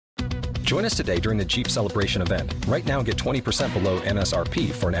Join us today during the Jeep Celebration event. Right now, get 20% below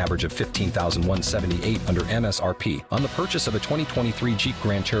MSRP for an average of $15,178 under MSRP on the purchase of a 2023 Jeep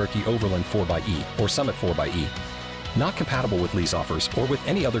Grand Cherokee Overland 4xE or Summit 4xE. Not compatible with lease offers or with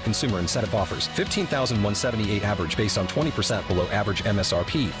any other consumer incentive offers. $15,178 average based on 20% below average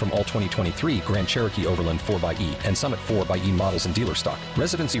MSRP from all 2023 Grand Cherokee Overland 4xE and Summit 4xE models in dealer stock.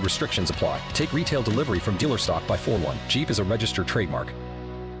 Residency restrictions apply. Take retail delivery from dealer stock by 4/1. Jeep is a registered trademark.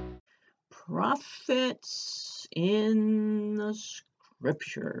 Prophets in the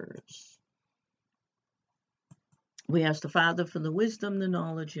Scriptures. We ask the Father for the wisdom, the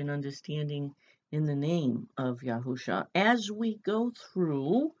knowledge, and understanding in the name of Yahusha as we go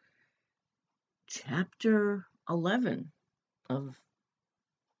through chapter 11 of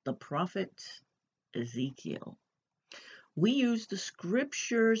the prophet Ezekiel. We use the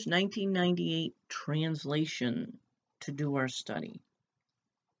Scriptures 1998 translation to do our study.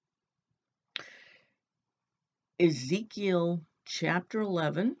 Ezekiel chapter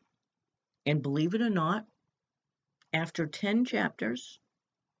 11, and believe it or not, after 10 chapters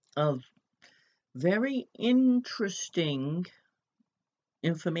of very interesting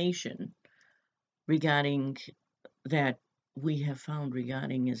information regarding that we have found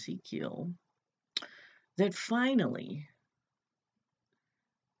regarding Ezekiel, that finally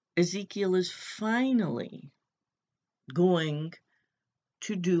Ezekiel is finally going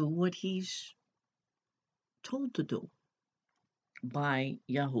to do what he's told to do by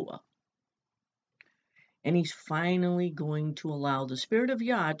Yahuwah. And he's finally going to allow the Spirit of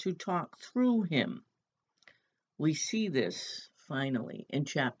Yah to talk through him. We see this finally in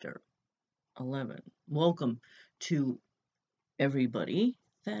chapter 11. Welcome to everybody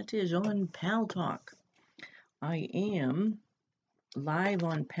that is on Pal Talk. I am live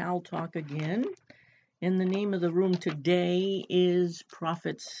on Pal Talk again, and the name of the room today is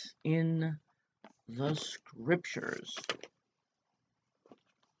Prophets in the Scriptures.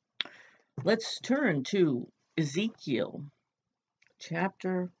 Let's turn to Ezekiel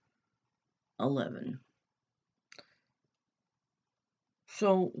chapter 11.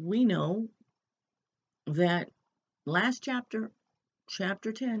 So we know that last chapter,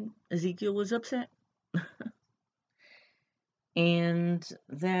 chapter 10, Ezekiel was upset. And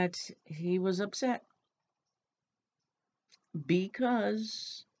that he was upset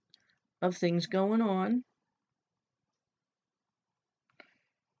because of things going on.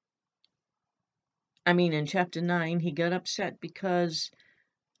 I mean, in chapter 9, he got upset because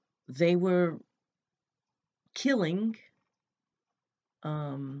they were killing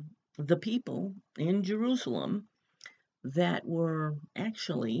the people in Jerusalem that were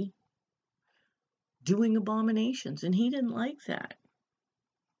actually doing abominations, and he didn't like that.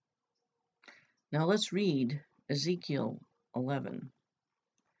 Now let's read Ezekiel 11,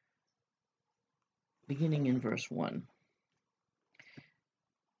 beginning in verse 1.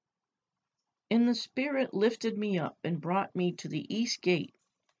 And the Spirit lifted me up and brought me to the east gate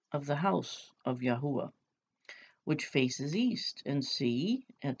of the house of Yahuwah, which faces east. And see,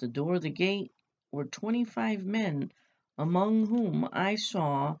 at the door of the gate were 25 men, among whom I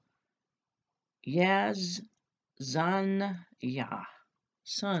saw Yazaniah,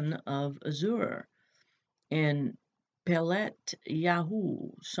 son of Azur, and Pelet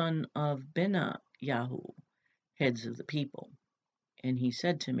Yahu, son of Bena Yahu, heads of the people. And he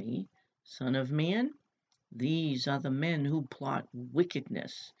said to me, Son of man, these are the men who plot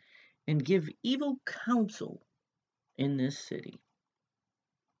wickedness and give evil counsel in this city,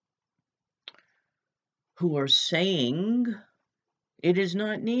 who are saying, It is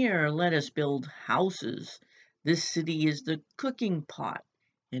not near, let us build houses. This city is the cooking pot,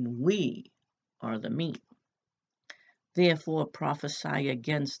 and we are the meat. Therefore prophesy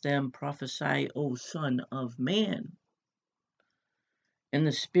against them, prophesy, O Son of man. And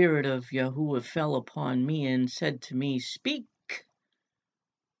the Spirit of Yahuwah fell upon me and said to me, Speak.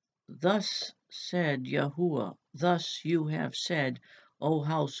 Thus said Yahuwah, thus you have said, O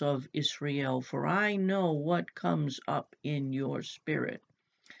house of Israel, for I know what comes up in your spirit.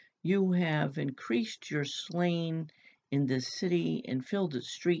 You have increased your slain in this city and filled its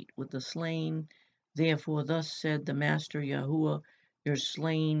street with the slain. Therefore thus said the Master Yahuwah, your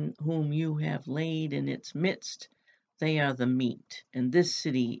slain whom you have laid in its midst, they are the meat, and this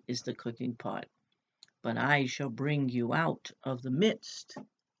city is the cooking pot. But I shall bring you out of the midst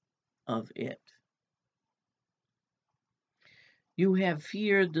of it. You have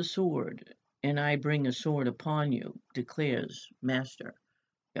feared the sword, and I bring a sword upon you, declares Master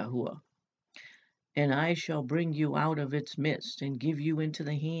Yahuwah. And I shall bring you out of its midst, and give you into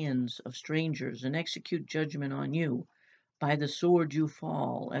the hands of strangers, and execute judgment on you. By the sword you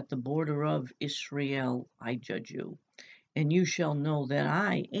fall, at the border of Israel I judge you, and you shall know that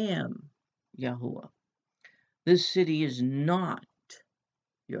I am Yahuwah. This city is not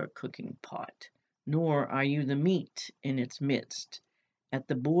your cooking pot, nor are you the meat in its midst. At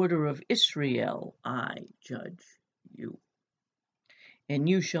the border of Israel I judge you. And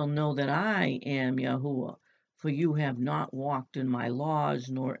you shall know that I am Yahuwah, for you have not walked in my laws,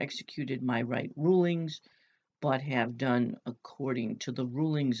 nor executed my right rulings, but have done according to the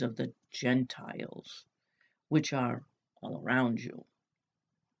rulings of the Gentiles, which are all around you.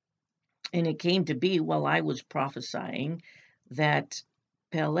 And it came to be while I was prophesying that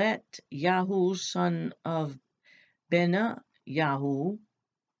Pelet Yahu, son of Bena Yahu,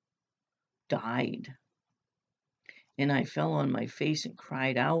 died. And I fell on my face and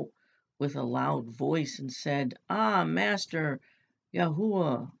cried out with a loud voice and said, Ah, Master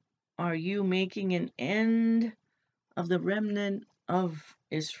Yahuwah, are you making an end of the remnant of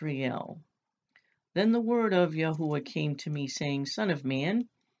Israel? Then the word of Yahuwah came to me, saying, Son of man,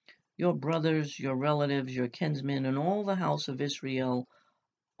 your brothers, your relatives, your kinsmen, and all the house of Israel,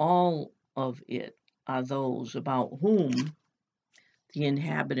 all of it are those about whom the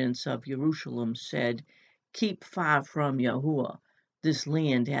inhabitants of Jerusalem said, Keep far from Yahuwah. This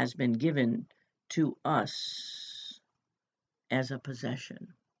land has been given to us as a possession.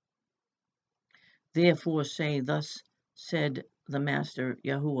 Therefore say, Thus said the Master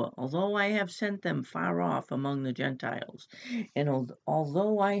Yahuwah, although I have sent them far off among the Gentiles, and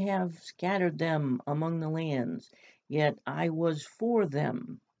although I have scattered them among the lands, yet I was for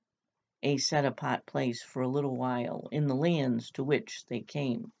them a set-apart place for a little while in the lands to which they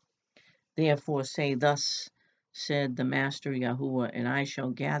came. Therefore say, Thus said the Master Yahuwah, and I shall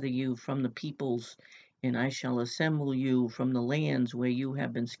gather you from the peoples, and I shall assemble you from the lands where you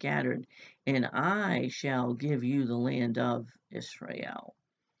have been scattered, and I shall give you the land of Israel.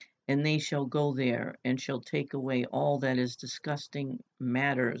 And they shall go there, and shall take away all that is disgusting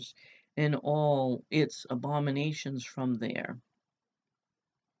matters, and all its abominations from there.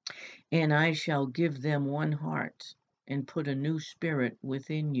 And I shall give them one heart, and put a new spirit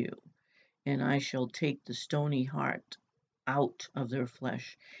within you. And I shall take the stony heart out of their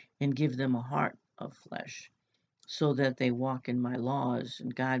flesh, and give them a heart of flesh, so that they walk in my laws,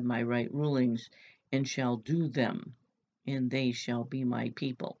 and guard my right rulings, and shall do them, and they shall be my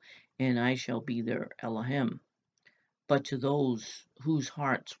people, and I shall be their Elohim. But to those whose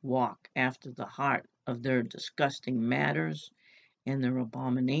hearts walk after the heart of their disgusting matters and their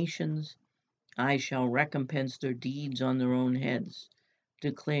abominations, I shall recompense their deeds on their own heads,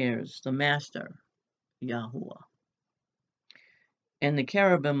 declares the Master Yahuwah. And the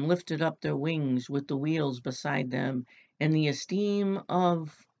cherubim lifted up their wings with the wheels beside them, and the esteem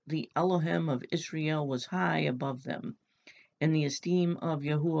of the Elohim of Israel was high above them. And the esteem of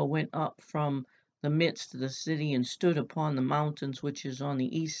Yahuwah went up from the midst of the city and stood upon the mountains which is on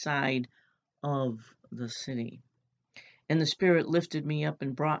the east side of the city. And the Spirit lifted me up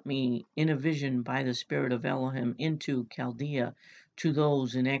and brought me in a vision by the Spirit of Elohim into Chaldea to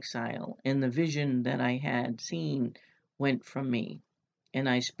those in exile. And the vision that I had seen went from me. And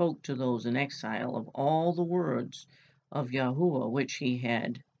I spoke to those in exile of all the words of Yahuwah which he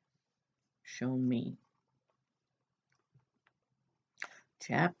had shown me.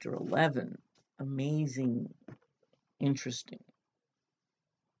 Chapter 11. Amazing, interesting.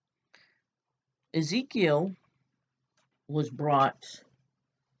 Ezekiel was brought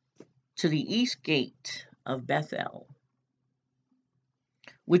to the east gate of Bethel,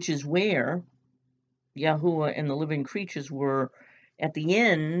 which is where Yahuwah and the living creatures were at the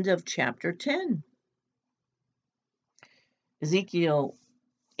end of chapter 10. Ezekiel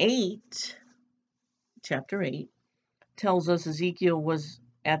 8, chapter 8, tells us Ezekiel was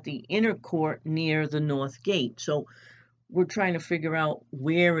at the inner court near the north gate. So we're trying to figure out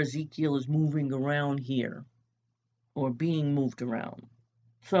where Ezekiel is moving around here, or being moved around.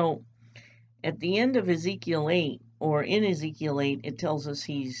 So at the end of Ezekiel 8, or in Ezekiel 8, it tells us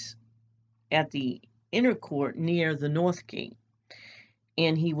he's at the inner court near the north gate.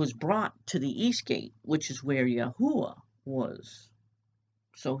 And he was brought to the east gate, which is where Yahuwah was.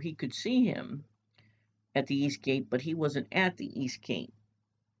 So he could see him at the east gate, but he wasn't at the east gate.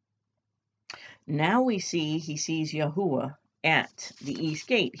 Now he sees Yahuwah at the east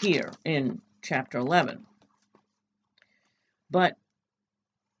gate here in chapter 11. But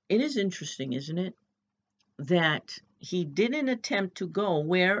it is interesting, isn't it, that he didn't attempt to go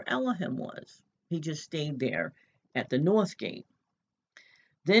where Elohim was. He just stayed there at the north gate.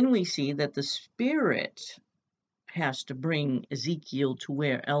 Then we see that the Spirit has to bring Ezekiel to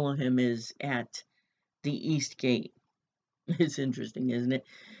where Elohim is at the east gate. It's interesting, isn't it?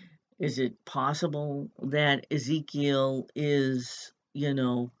 Is it possible that Ezekiel is,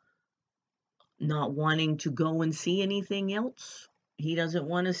 not wanting to go and see anything else? He doesn't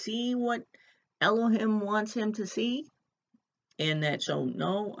want to see what Elohim wants him to see? And that, so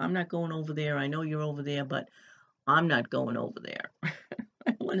no, I'm not going over there. I know you're over there, but I'm not going over there.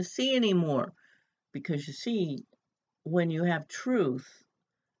 I don't want to see anymore. Because you see, when you have truth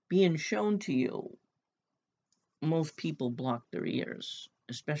being shown to you, most people block their ears,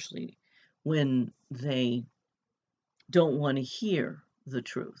 especially when they don't want to hear the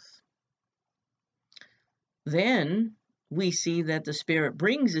truth. Then we see that the Spirit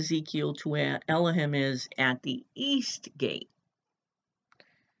brings Ezekiel to where Elohim is at the east gate.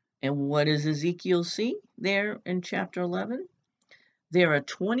 And what does Ezekiel see there in chapter 11? There are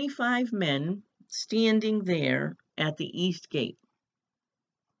 25 men standing there at the east gate.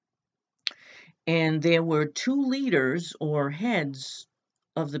 And there were 2 leaders or heads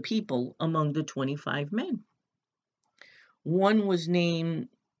of the people among the 25 men. One was named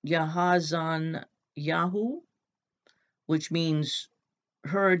Yahazan Yahu, which means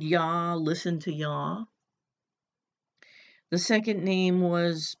heard Yah, listen to Yah. The second name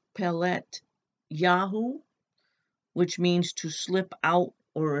was Pelet Yahu, which means to slip out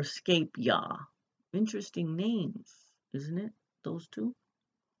or escape Yah. Interesting names, isn't it? Those two.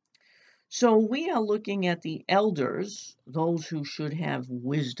 So we are looking at the elders, those who should have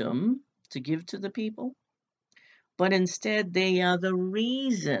wisdom to give to the people, but instead they are the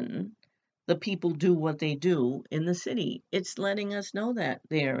reason the people do what they do in the city. It's letting us know that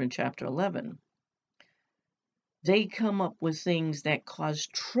there in chapter 11. They come up with things that cause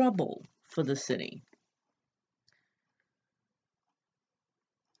trouble for the city.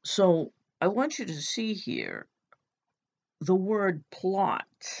 So I want you to see here the word plot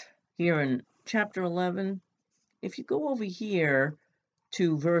here in chapter 11. If you go over here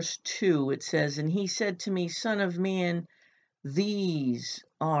to verse 2, it says, "And he said to me, Son of man, these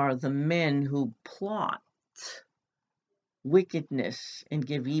are the men who plot wickedness and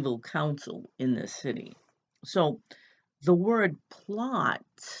give evil counsel in this city." So the word plot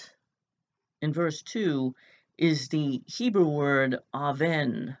in verse 2 is the Hebrew word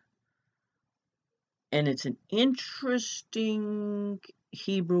aven. And it's an interesting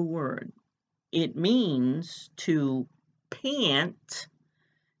Hebrew word. It means to pant,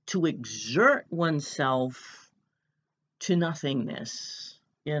 to exert oneself to nothingness.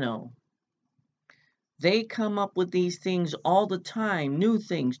 They come up with these things all the time, new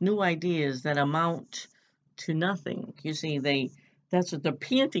things, new ideas that amount to nothing. You see, that's what they're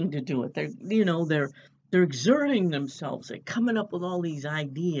panting to do it. They're exerting themselves. They're coming up with all these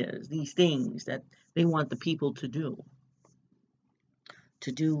ideas, these things that they want the people to do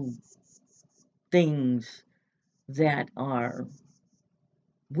things that are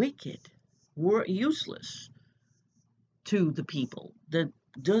wicked, useless to the people, that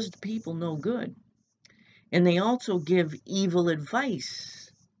does the people no good. And they also give evil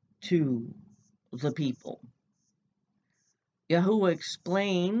advice to the people. Yahuwah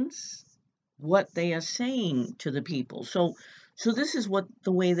explains what they are saying to the people. So this is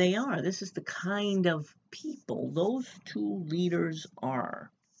the way they are. This is the kind of people those 2 leaders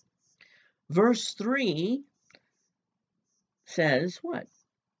are. Verse 3 says what?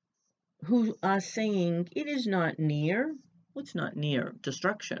 Who are saying, it is not near. What's not near?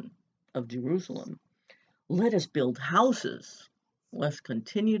 Destruction of Jerusalem. Let us build houses. Let's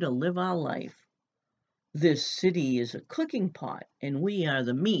continue to live our life. This city is a cooking pot, and we are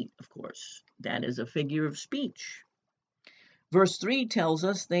the meat, of course. That is a figure of speech. Verse 3 tells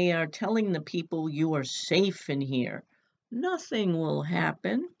us they are telling the people, you are safe in here. Nothing will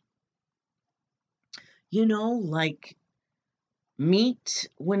happen. Like meat,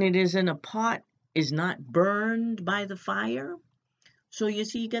 when it is in a pot, is not burned by the fire. So you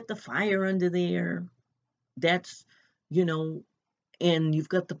see, you get the fire under there. That's, and you've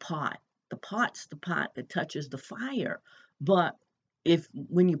got the pot. The pot's the pot that touches the fire. But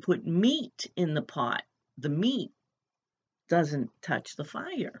when you put meat in the pot, the meat doesn't touch the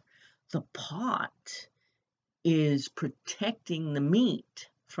fire. The pot is protecting the meat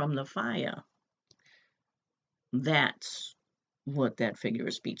from the fire. That's what that figure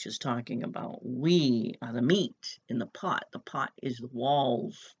of speech is talking about. We are the meat in the pot. The pot is the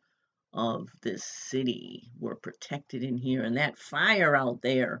walls of this city. We're protected in here. And that fire out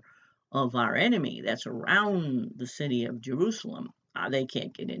there of our enemy that's around the city of Jerusalem, they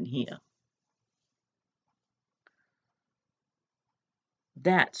can't get in here.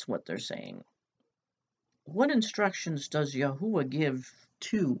 That's what they're saying. What instructions does Yahuwah give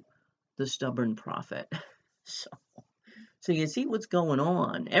to the stubborn prophet? So So you see what's going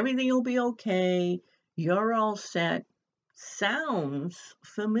on. Everything will be okay. You're all set. Sounds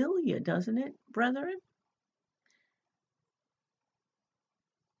familiar, doesn't it, brethren?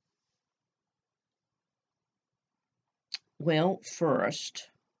 Well, first,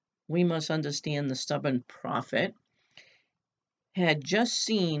 we must understand the stubborn prophet had just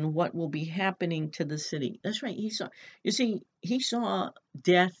seen what will be happening to the city. That's right. He saw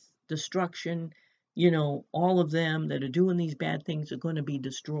death, destruction, all of them that are doing these bad things are going to be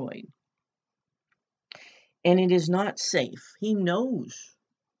destroyed. And it is not safe. He knows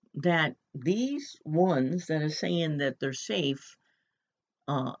that these ones that are saying that they're safe,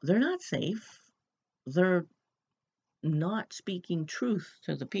 they're not safe. They're not speaking truth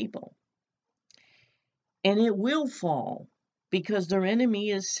to the people. And it will fall because their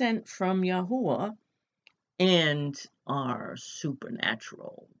enemy is sent from Yahuwah and are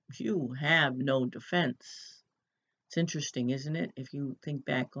supernatural. You have no defense. It's interesting, isn't it? If you think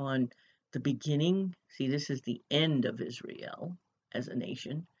back on the beginning, see, this is the end of Israel as a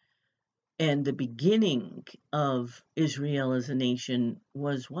nation. And the beginning of Israel as a nation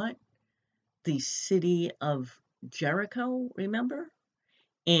was what? The city of Jericho, remember?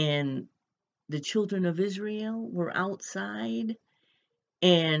 And the children of Israel were outside,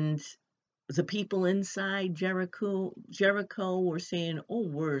 and the people inside Jericho were saying, "Oh,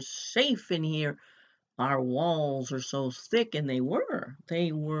 we're safe in here. Our walls are so thick," and they were.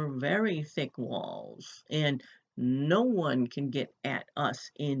 They were very thick walls, and no one can get at us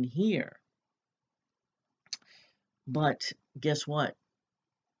in here. But guess what?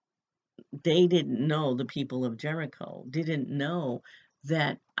 They didn't know, the people of Jericho didn't know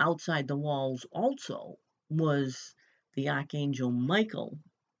that outside the walls also was the archangel Michael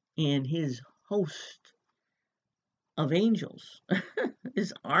and his host of angels,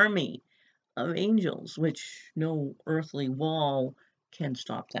 his army of angels, which no earthly wall can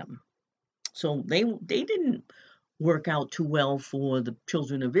stop them. So they didn't work out too well for the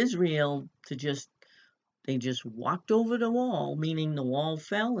children of Israel they just walked over the wall, meaning the wall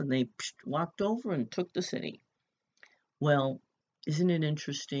fell and they walked over and took the city. Well, isn't it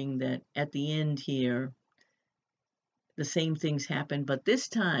interesting that at the end here, the same things happen, but this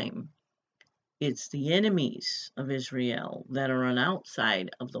time it's the enemies of Israel that are on outside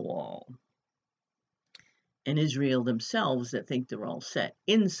of the wall, and Israel themselves that think they're all set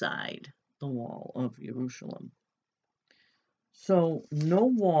inside the wall of Jerusalem. So no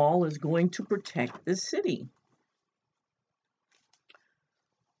wall is going to protect the city.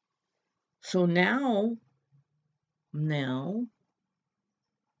 So now,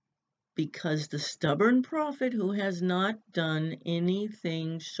 because the stubborn prophet who has not done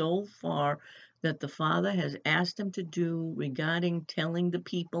anything so far that the Father has asked him to do regarding telling the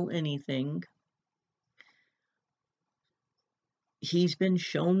people anything, he's been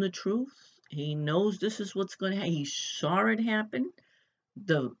shown the truth. He knows this is what's going to happen. He saw it happen.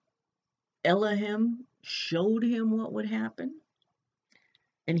 The Elohim showed him what would happen,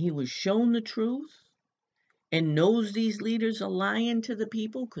 and he was shown the truth, and knows these leaders are lying to the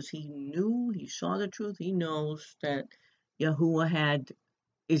people because he saw the truth. He knows that Yahuwah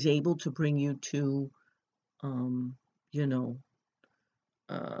is able to bring you to,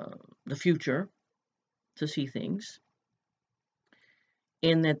 the future to see things,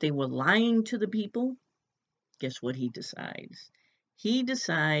 and that they were lying to the people. Guess what he decides? He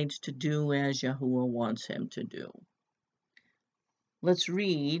decides to do as Yahuwah wants him to do. Let's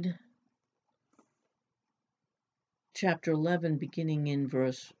read chapter 11, beginning in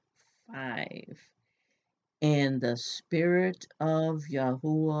verse 5. And the Spirit of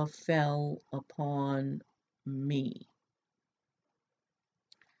Yahuwah fell upon me.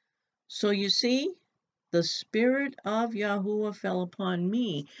 So you see, the Spirit of Yahuwah fell upon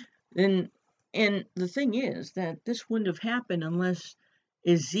me. And the thing is that this wouldn't have happened unless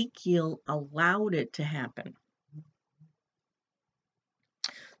Ezekiel allowed it to happen.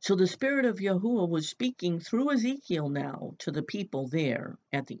 So the Spirit of Yahuwah was speaking through Ezekiel now to the people there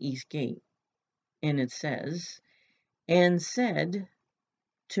at the east gate. And it says, and said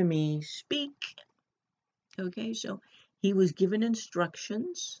to me, speak. Okay, so he was given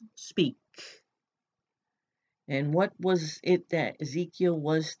instructions, speak. And what was it that Ezekiel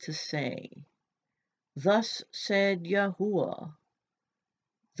was to say? Thus said Yahuwah,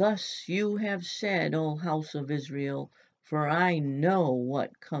 thus you have said, O house of Israel, for I know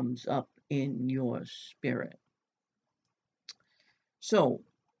what comes up in your spirit. So,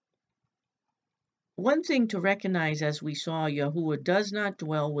 one thing to recognize, as we saw, Yahuwah does not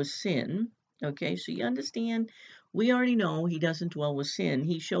dwell with sin. Okay, so you understand, we already know he doesn't dwell with sin.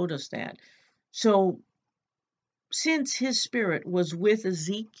 He showed us that. So since his spirit was with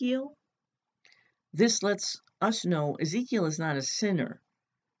Ezekiel, this lets us know Ezekiel is not a sinner.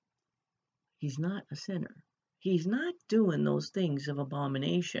 He's not a sinner. He's not doing those things of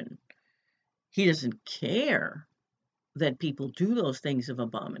abomination. He doesn't care that people do those things of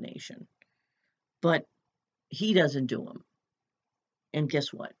abomination, but he doesn't do them. And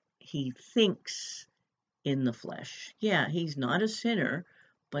guess what? He thinks in the flesh. Yeah, he's not a sinner,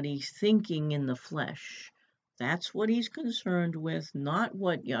 but he's thinking in the flesh. That's what he's concerned with, not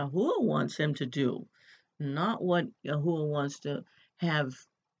what Yahuwah wants him to do, not what Yahuwah wants to have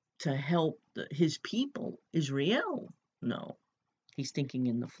to help his people, Israel. No, he's thinking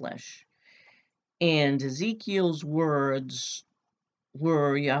in the flesh. And Ezekiel's words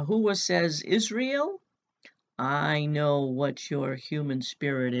were, Yahuwah says, Israel, I know what your human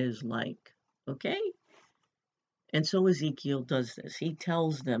spirit is like. Okay? And so Ezekiel does this. He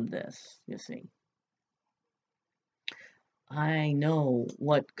tells them this, you see. I know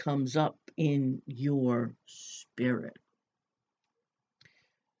what comes up in your spirit.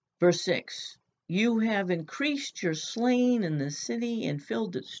 Verse 6, you have increased your slain in the city and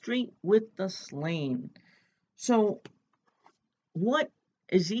filled its street with the slain. So what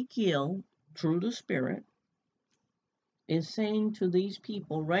Ezekiel, through the Spirit, is saying to these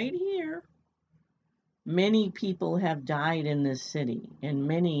people right here, many people have died in this city, and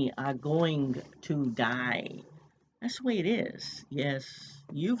many are going to die. That's the way it is. Yes,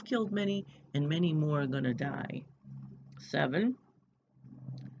 you've killed many, and many more are going to die. 7,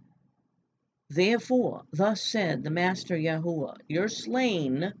 therefore, thus said the Master Yahuwah, your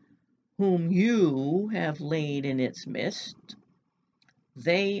slain, whom you have laid in its midst,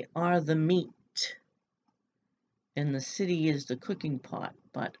 they are the meat, and the city is the cooking pot,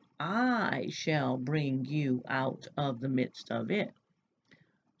 but I shall bring you out of the midst of it.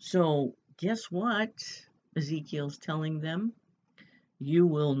 So, guess what? Ezekiel's telling them, you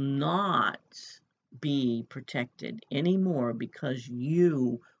will not be protected anymore because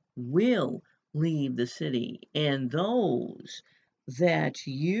you will leave the city, and those that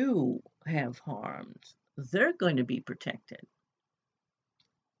you have harmed, they're going to be protected.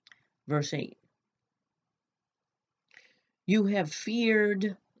 Verse 8, you have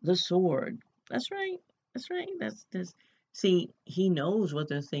feared the sword. That's right. That's right. That's see, he knows what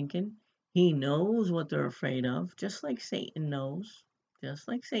they're thinking. He knows what they're afraid of, just like Satan knows. Just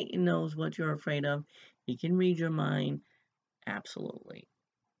like Satan knows what you're afraid of. He can read your mind. Absolutely.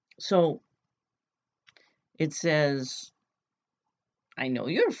 So it says, I know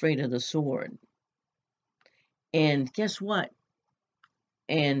you're afraid of the sword. And guess what?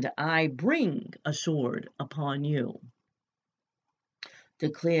 And I bring a sword upon you,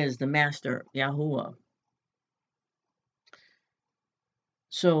 declares the Master Yahuwah.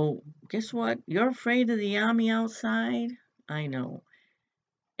 So guess what? You're afraid of the army outside? I know.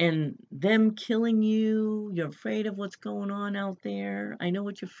 And them killing you, you're afraid of what's going on out there. I know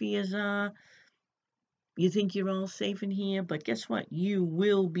what your fears are. You think you're all safe in here, but guess what? You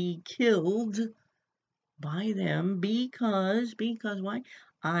will be killed by them because why?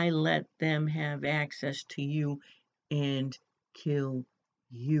 I let them have access to you and kill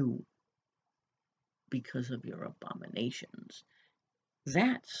you because of your abominations.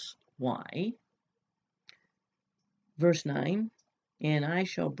 That's why. Verse 9, and I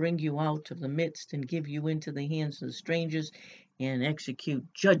shall bring you out of the midst and give you into the hands of the strangers and execute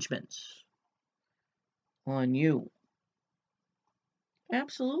judgments on you.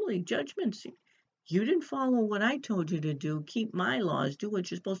 Absolutely, judgments. You didn't follow what I told you to do. Keep my laws. Do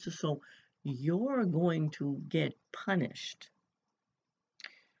what you're supposed to. So you're going to get punished.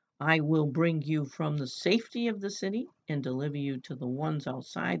 I will bring you from the safety of the city and deliver you to the ones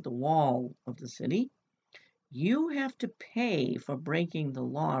outside the wall of the city. You have to pay for breaking the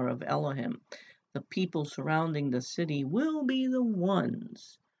law of Elohim. The people surrounding the city will be the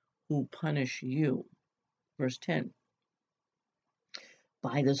ones who punish you. Verse 10,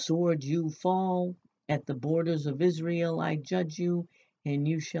 by the sword you fall, at the borders of Israel I judge you, and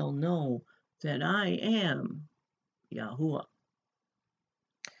you shall know that I am Yahuwah.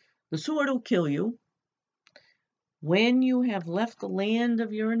 The sword will kill you. When you have left the land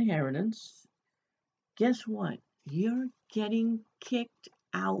of your inheritance, guess what? You're getting kicked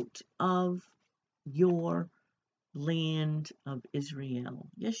out of your land of Israel.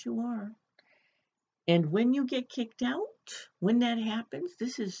 Yes, you are. And when you get kicked out, when that happens,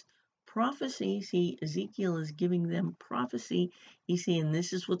 this is prophecy. See, Ezekiel is giving them prophecy. He's saying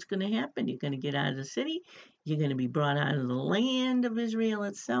this is what's going to happen. You're going to get out of the city. You're going to be brought out of the land of Israel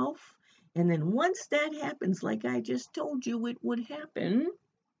itself. And then once that happens, like I just told you it would happen,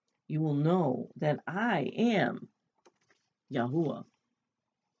 you will know that I am Yahuwah.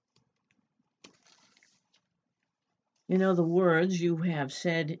 In other words, you have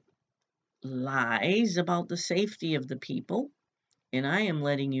said lies about the safety of the people, and I am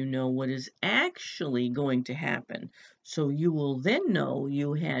letting you know what is actually going to happen, so you will then know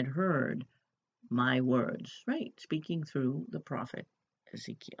you had heard my words. Right, speaking through the prophet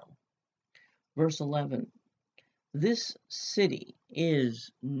Ezekiel. Verse 11, this city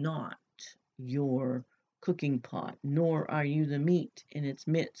is not your cooking pot, nor are you the meat in its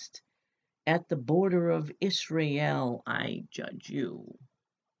midst. At the border of Israel I judge you.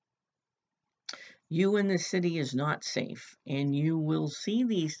 You in the city is not safe, and you will see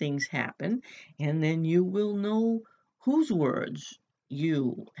these things happen, and then you will know whose words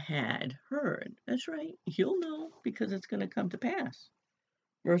you had heard. That's right, you'll know because it's going to come to pass.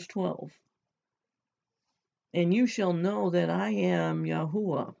 Verse 12, and you shall know that I am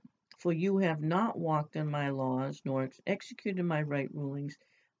Yahuwah, for you have not walked in my laws, nor executed my right rulings,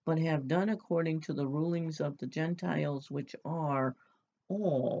 but have done according to the rulings of the Gentiles which are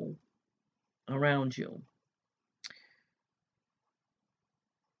all around you.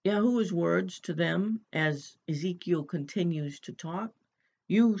 Yahuwah's words to them as Ezekiel continues to talk,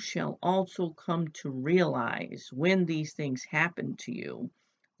 you shall also come to realize when these things happen to you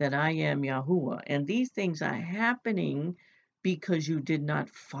that I am Yahuwah. And these things are happening because you did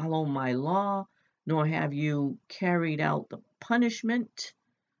not follow my law, nor have you carried out the punishment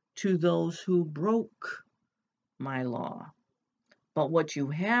to those who broke my law. But what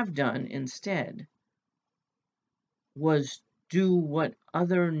you have done instead was do what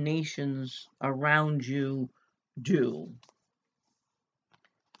other nations around you do.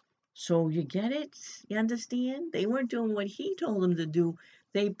 So you get it? You understand? They weren't doing what he told them to do.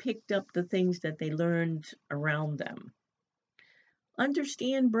 They picked up the things that they learned around them.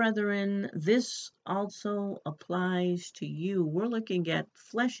 Understand, brethren, this also applies to you. We're looking at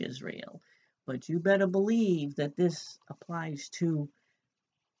flesh Israel, but you better believe that this applies to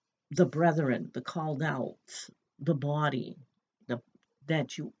the brethren, the called out, the body,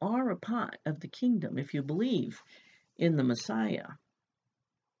 that you are a part of the kingdom if you believe in the Messiah.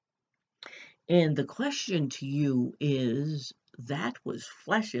 And the question to you is, that was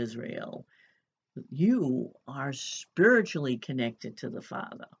flesh Israel. You are spiritually connected to the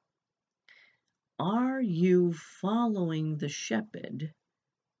Father. Are you following the shepherd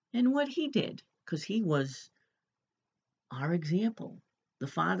and what he did? Because he was our example. The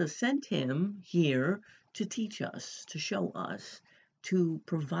Father sent him here to teach us, to show us, to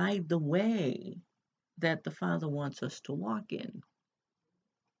provide the way that the Father wants us to walk in.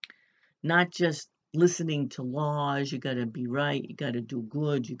 Not just listening to laws, you got to be right, you got to do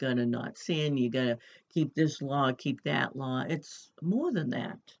good, you got to not sin, you got to keep this law, keep that law. It's more than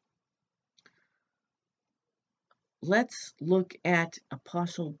that. Let's look at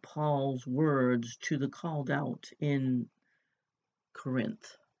Apostle Paul's words to the called out in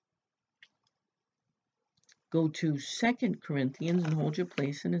Corinth. Go to 2 Corinthians and hold your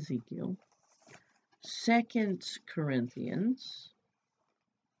place in Ezekiel. 2 Corinthians.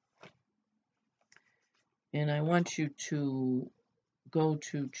 And I want you to go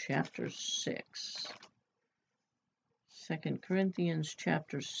to chapter 6. 2 Corinthians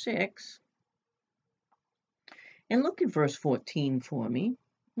chapter 6. And look at verse 14 for me.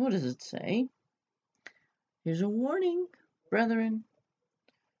 What does it say? Here's a warning, brethren.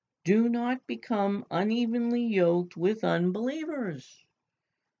 Do not become unevenly yoked with unbelievers.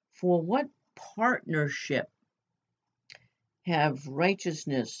 For what partnership have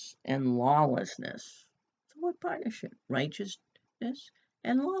righteousness and lawlessness? So what partnership? Righteousness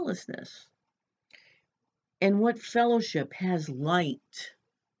and lawlessness. And what fellowship has light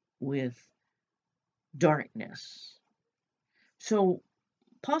with darkness? So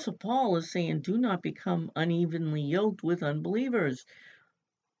Apostle Paul is saying, do not become unevenly yoked with unbelievers.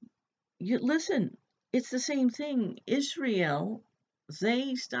 Listen, it's the same thing. Israel,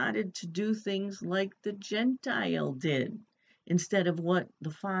 they started to do things like the Gentile did instead of what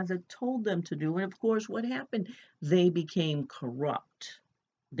the Father told them to do. And of course, what happened? They became corrupt.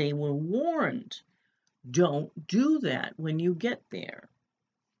 They were warned, don't do that when you get there.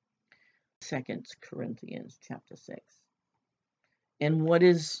 2 Corinthians chapter 6. And what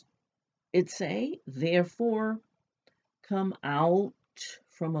does it say? Therefore, come out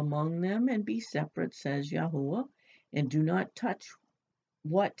from among them and be separate, says Yahuwah, and do not touch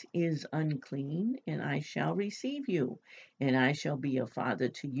what is unclean, and I shall receive you, and I shall be a father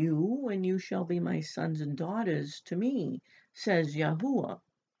to you, and you shall be my sons and daughters to me, says Yahuwah,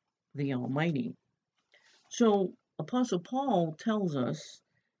 the Almighty. So Apostle Paul tells us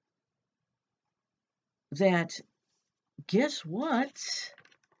that guess what?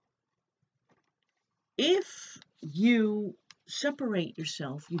 If you separate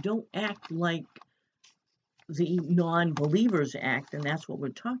yourself, you don't act like the non-believers act, and that's what we're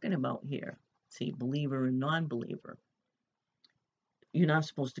talking about here. See, believer and non-believer. You're not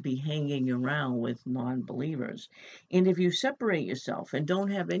supposed to be hanging around with non-believers. And if you separate yourself and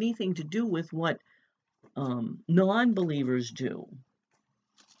don't have anything to do with what non-believers do,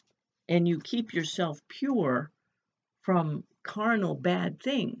 and you keep yourself pure from carnal bad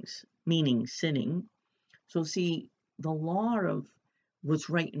things, meaning sinning. So see, the law of what's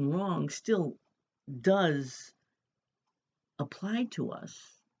right and wrong still does apply to us,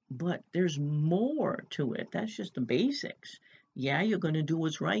 but there's more to it. That's just the basics. Yeah, you're going to do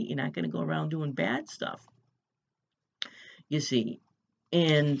what's right. You're not going to go around doing bad stuff. You see,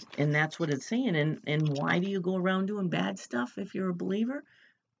 and that's what it's saying. And why do you go around doing bad stuff if you're a believer?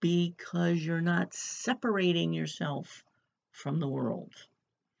 Because you're not separating yourself from the world.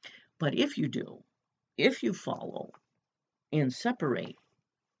 But if you do, if you follow and separate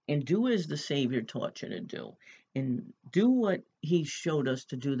and do as the Savior taught you to do, and do what He showed us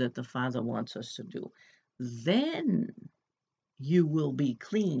to do that the Father wants us to do, then you will be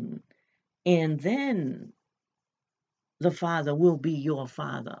clean. And then the Father will be your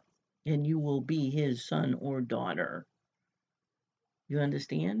Father, and you will be His son or daughter. You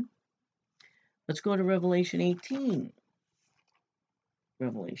understand? Let's go to Revelation 18.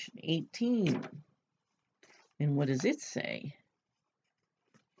 Revelation 18. And what does it say?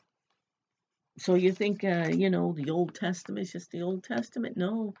 So you think, the Old Testament is just the Old Testament?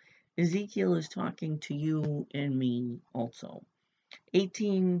 No, Ezekiel is talking to you and me also.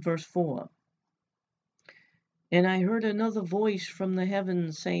 18 verse 4. And I heard another voice from the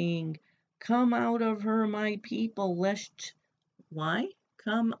heavens saying, come out of her, my people, lest... Why?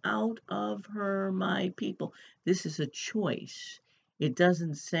 Come out of her, my people. This is a choice. It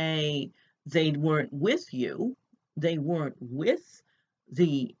doesn't say they weren't with you. They weren't with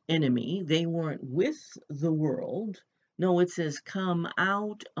the enemy. They weren't with the world. No, it says, come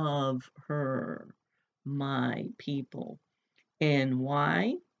out of her, my people. And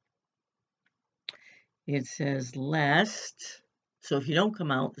why? It says, lest, so if you don't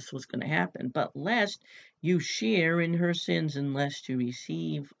come out, this is what's going to happen, but lest you share in her sins and lest you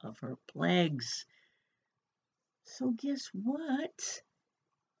receive of her plagues. So guess what?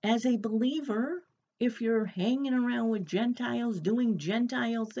 As a believer, if you're hanging around with Gentiles, doing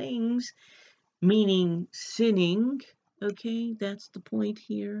Gentile things, meaning sinning, okay, that's the point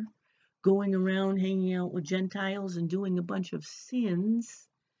here, going around hanging out with Gentiles and doing a bunch of sins,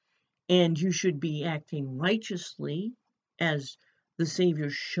 and you should be acting righteously as the Savior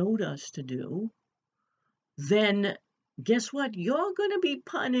showed us to do, then guess what? You're going to be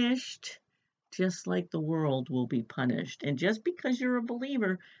punished just like the world will be punished. And just because you're a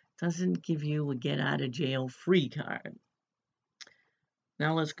believer doesn't give you a get out of jail free card.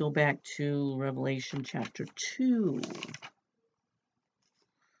 Now let's go back to Revelation chapter 2.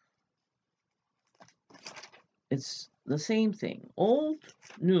 It's the same thing. Old,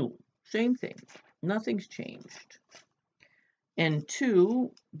 new, same thing. Nothing's changed. And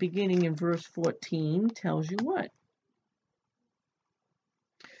 2, beginning in verse 14, tells you what?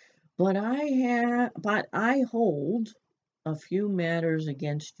 But I hold a few matters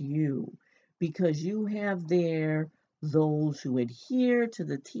against you, because you have there those who adhere to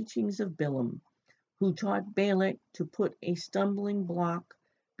the teachings of Balaam, who taught Balak to put a stumbling block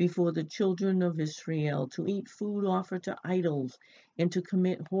before the children of Israel, to eat food offered to idols, and to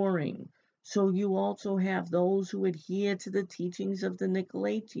commit whoring. So you also have those who adhere to the teachings of the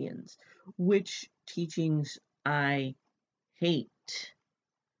Nicolaitans, which teachings I hate.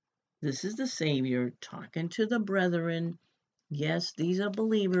 This is the Savior talking to the brethren. Yes, these are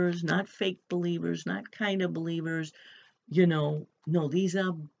believers, not fake believers, not kind of believers. No, these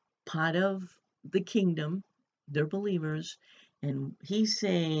are part of the kingdom. They're believers. And he's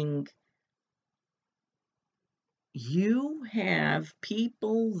saying, you have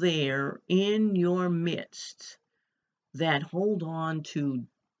people there in your midst that hold on to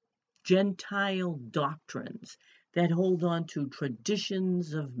Gentile doctrines, that hold on to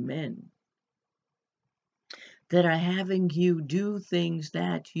traditions of men, that are having you do things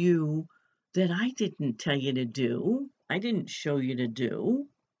that I didn't tell you to do. I didn't show you to do.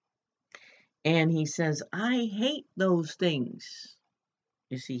 And he says, I hate those things.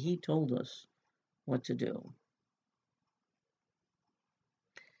 You see, he told us what to do.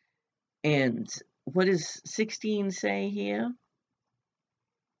 And what does 16 say here?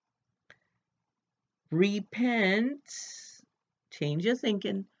 Repent, change your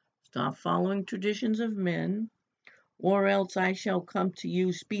thinking, stop following traditions of men, or else I shall come to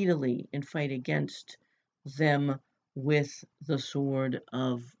you speedily and fight against them with the sword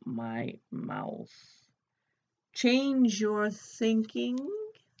of my mouth. Change your thinking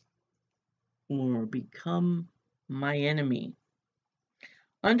or become my enemy.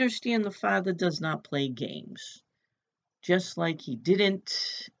 Understand the Father does not play games, just like he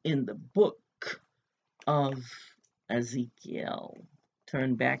didn't in the book of Ezekiel.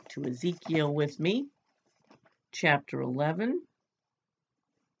 Turn back to Ezekiel with me, chapter 11.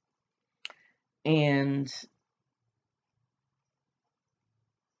 And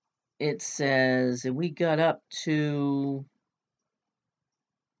it says, and we got up to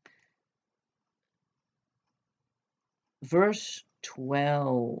verse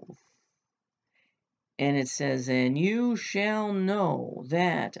 12. And it says, and you shall know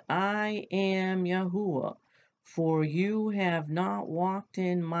that I am Yahuwah, for you have not walked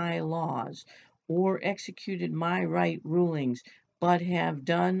in my laws, or executed my right rulings, but have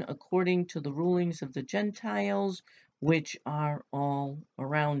done according to the rulings of the Gentiles, which are all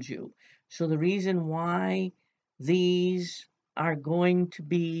around you. So the reason why these are going to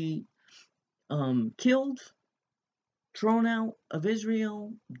be killed, thrown out of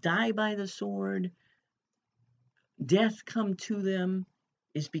Israel, die by the sword, death come to them,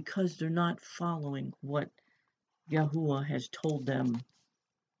 is because they're not following what Yahuwah has told them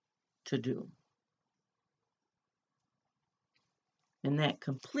to do. And that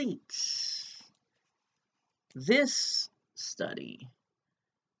completes this study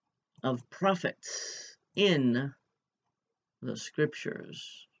of prophets in the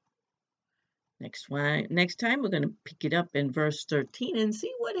scriptures. Next time we're going to pick it up in verse 13 and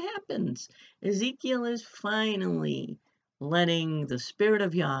see what happens. Ezekiel is finally letting the Spirit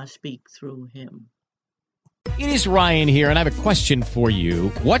of Yah speak through him. It is Ryan here, and I have a question for you.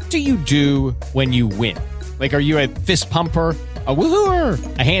 What do you do when you win? Like, are you a fist pumper, a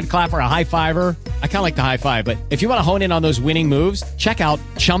woohooer, a hand clapper, a high fiver? I kind of like the high five, but if you want to hone in on those winning moves, check out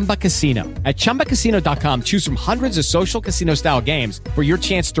Chumba Casino. At ChumbaCasino.com, choose from hundreds of social casino-style games for your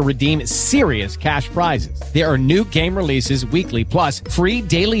chance to redeem serious cash prizes. There are new game releases weekly, plus free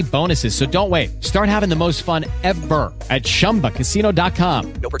daily bonuses, so don't wait. Start having the most fun ever at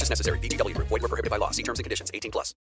ChumbaCasino.com. No purchase necessary. VGW Group. Void where prohibited by law. See terms and conditions. 18+.